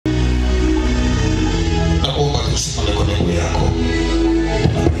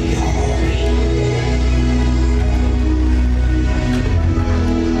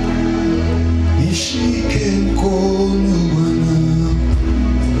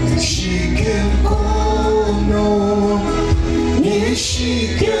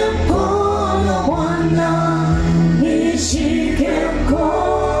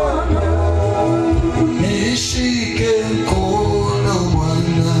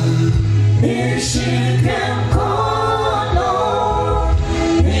nishike mkono,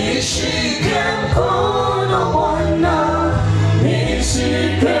 nishike mkono Bwana,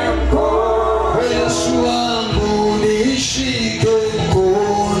 nishike mkono Yesu wangu, nishike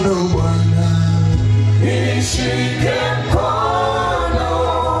mkono Bwana, nishike mkono,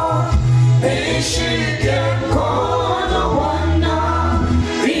 nishike mkono Bwana,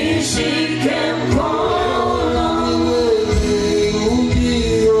 nishike mkono.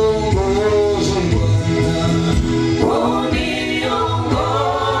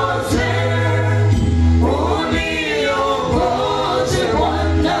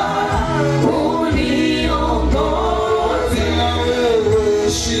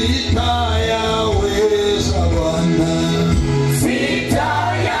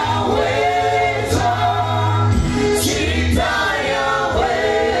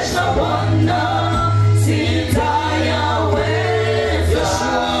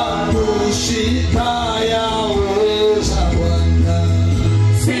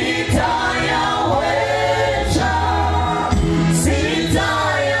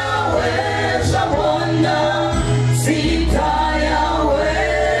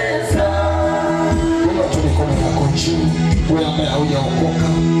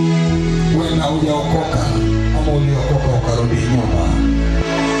 Hujaokoka ama uliokoka ukarudi nyuma,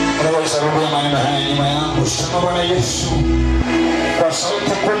 unaweza rudia maneno haya nyuma yangu. Sema Bwana Yesu kwa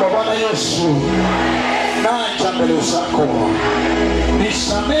sauti kubwa, Bwana Yesu, naja mbele zako,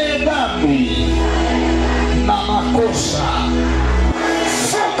 nisamehe dhambi na makosa,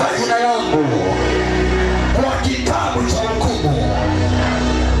 futa jina langu kwa kitabu cha hukumu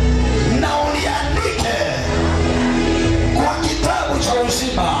na uliandike kwa kitabu cha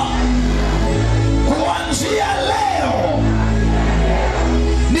uzima. Kuanzia leo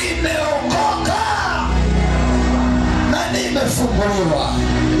nimeokoka na nimefunguliwa.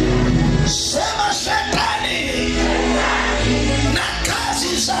 Sema shetani na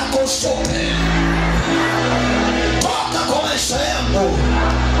kazi zako zote, toka kwa maisha yangu.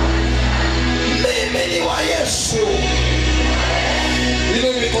 Mimi ni wa Yesu.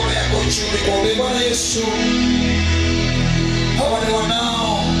 Ile mikono yako juu kwa Bwana Yesu. Hawa ni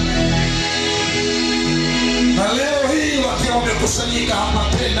wanao, na leo hii wakiwa wamekusanyika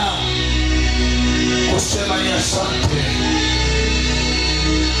hapa tena kusema ni asante,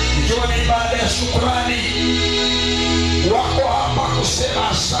 ikiwa ni ibada ya shukrani, wako hapa kusema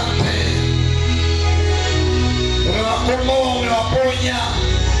asante. Umewakomboa, umewaponya,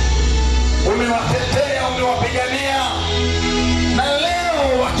 umewatetea, umewapigania, na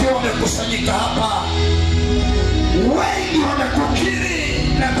leo wakiwa wamekusanyika hapa, wengi wamekukiri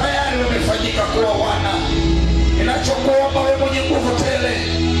na tayari wamefanyika kuwa wana. Ninachokuomba wewe mwenye nguvu tele,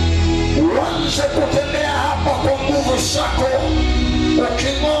 uanze kutembea hapa kwa nguvu zako,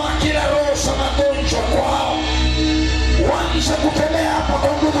 uking'oa kila roho za magonjwa kwao. Uanze kutembea hapa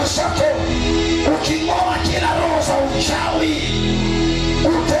kwa nguvu zako, uking'oa kila roho za uchawi.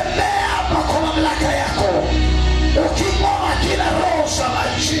 Utembea hapa kwa mamlaka yako, uking'oa kila roho za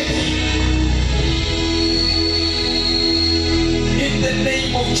majini. In the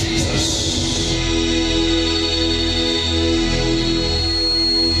name of Jesus.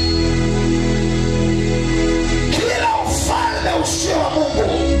 Usio wa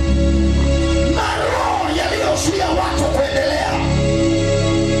Mungu, maroho yaliyozuia watu kuendelea,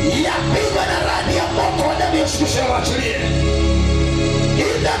 yapigwe na radi ya moto wa damu ya Yesu Kristo, waachilie.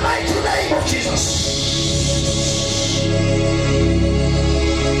 In the mighty name of Jesus.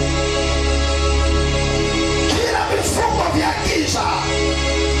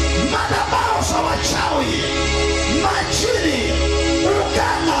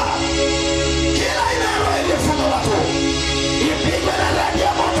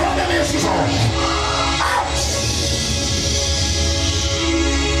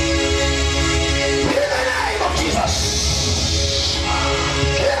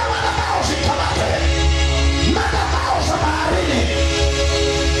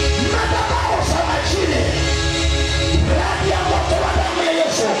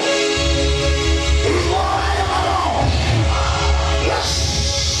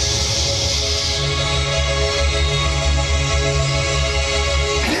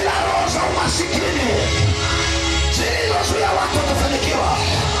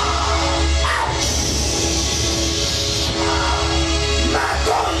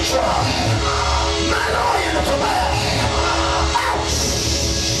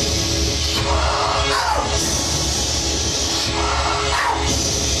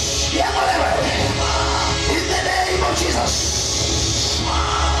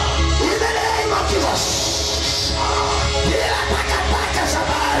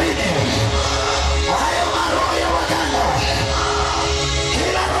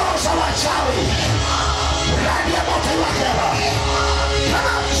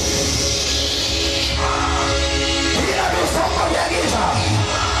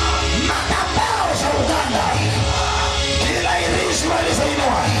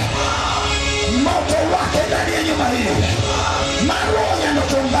 hii, maroho ya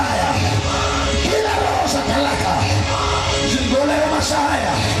ndoto mbaya, kila roho za talaka zingolewe masaa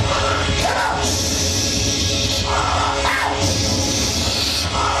haya. Come out. Out.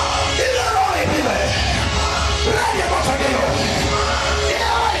 Ila roho ipiwe. Raja motageo. Ila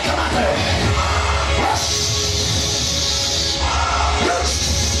roho ikamate. Yes. Yes.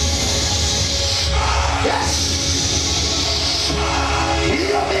 Yes.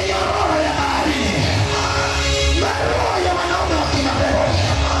 Hiyo minyororo ya baharini, maroho ya wanaume wa kimapepo,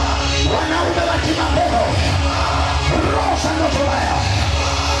 wanaume wa kimapepo, roho za ndoto mbaya.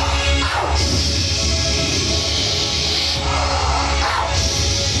 Out. Out.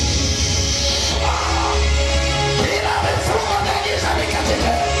 Bila vifungo vya giza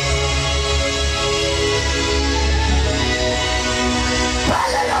vikatike.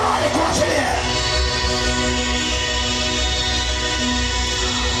 Pale ya roho ikuachilie.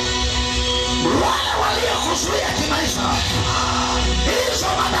 Wale waliokuzuia kimaisha, hizo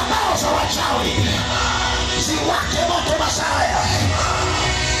madhabahu za wachawi ziwake moto masaa haya.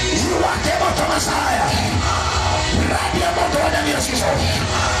 Ziwake moto masaa haya. Radi ya moto wa damu ya Yesu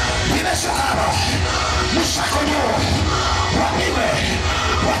imeshuka hapa. Mshako juu. Wapigwe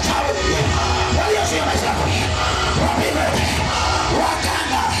wachawi waliozuia maisha yako. Wapigwe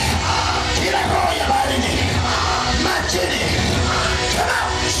wakanga, kila roho ya baharini, majini. Come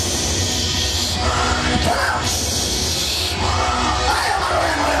out. Come out. Haya maroho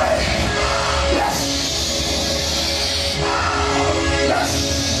ya wewe. Yes. Yes.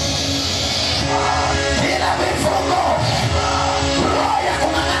 Bila vifungo, roho ya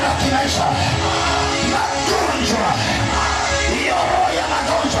kung'ang'ana kimaisha, magonjwa, hiyo roho ya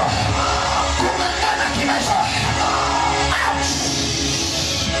magonjwa, kung'ang'ana kimaisha. Out.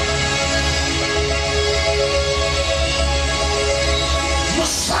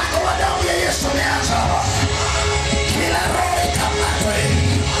 Msako wa damu ya Yesu umeanza. Kila roho ikamatwe.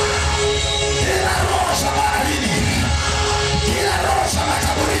 Kila roho za baharini, kila roho za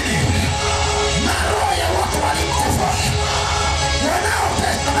makaburini, maroho ya watu walikufa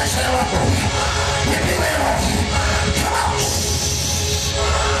wanaotesa maisha ya watu, ipiwe roho. Come out.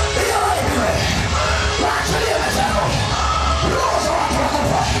 Hiyo roho ipiwe. Waachilie maisha yako. Roho za watu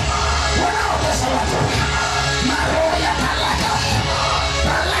wakufa wanaotesa watu, maroho ya talaka,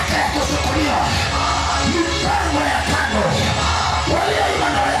 talaka ya kusukuliwa, mipango ya kando walioiba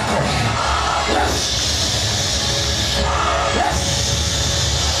ndoa yako. Yes. Yes.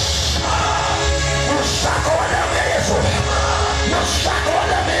 Msako wa damu ya Yesu, msako wa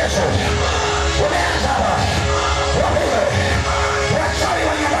damu ya Yesu umeanza hapa. Wapigwe wachawi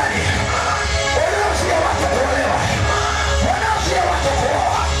wa nyumbani, wanaozuia watu kuolewa, wanaozuia watu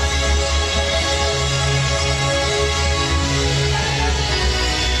kuoa.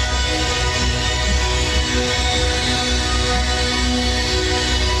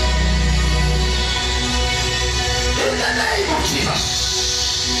 In the name of Jesus.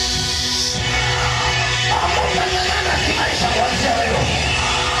 Amutang'ang'ana kimaisha kuanzia leo.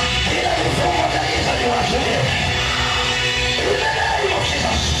 Bila vifungo vya giza viwaachilie. In the name of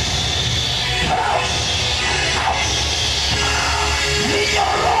Jesus. Out. Out.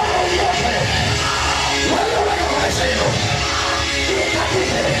 Minyororo yote walioweka kwa maisha yenu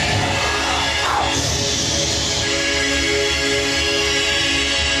ikatike. Out.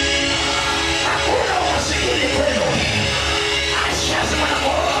 Hakuna umasikini kwenu. Ashazi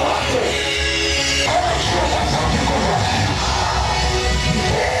wanakuoa watu. Wanakuwa kwa sauti kubwa.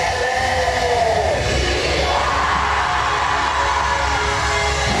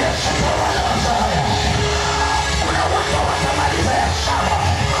 Yesu tawala masaa haya. Kuna watu watamaliza ya shamba.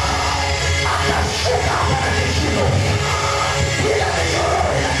 Atashuka hapa na kishindo.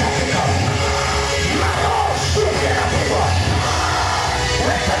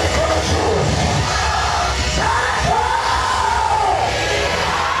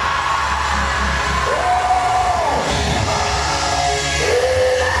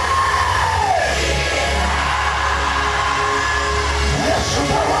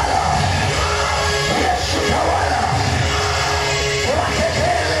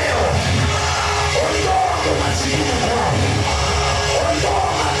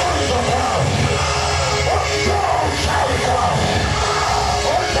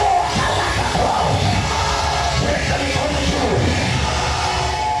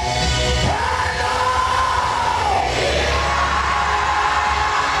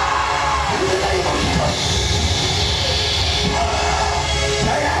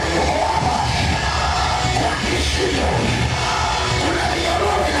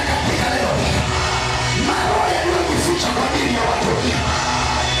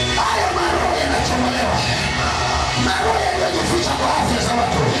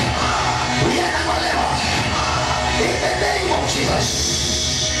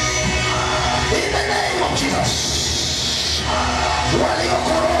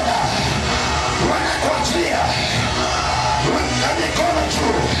 waliokoroga wanakuachilia. Weka mikono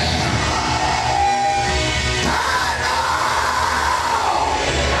juu. Tano.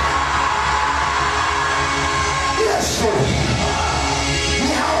 Yesu,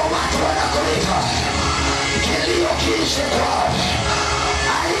 ni hao watu wanakuita. Kilio kiishe kwao,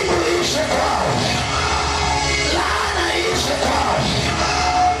 aibu iishe kwao, laana iishe kwao,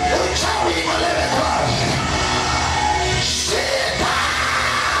 uchawi ing'olewe kwao. Shida!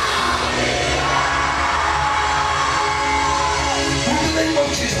 In the name of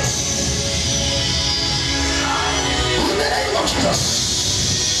Jesus. In the name of Jesus.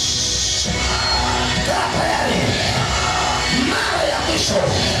 Kaa tayari. Mara ya mwisho.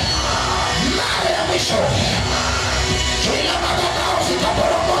 Mara ya mwisho. Kila madhabahu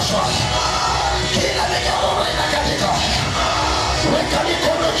zitaporomoshwa. Kila minyororo inakatika. Weka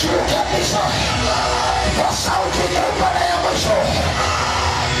mikono juu kabisa. Kwa sauti ya mara ya mwisho.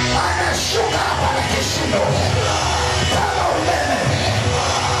 Anashuka hapa na kishindo.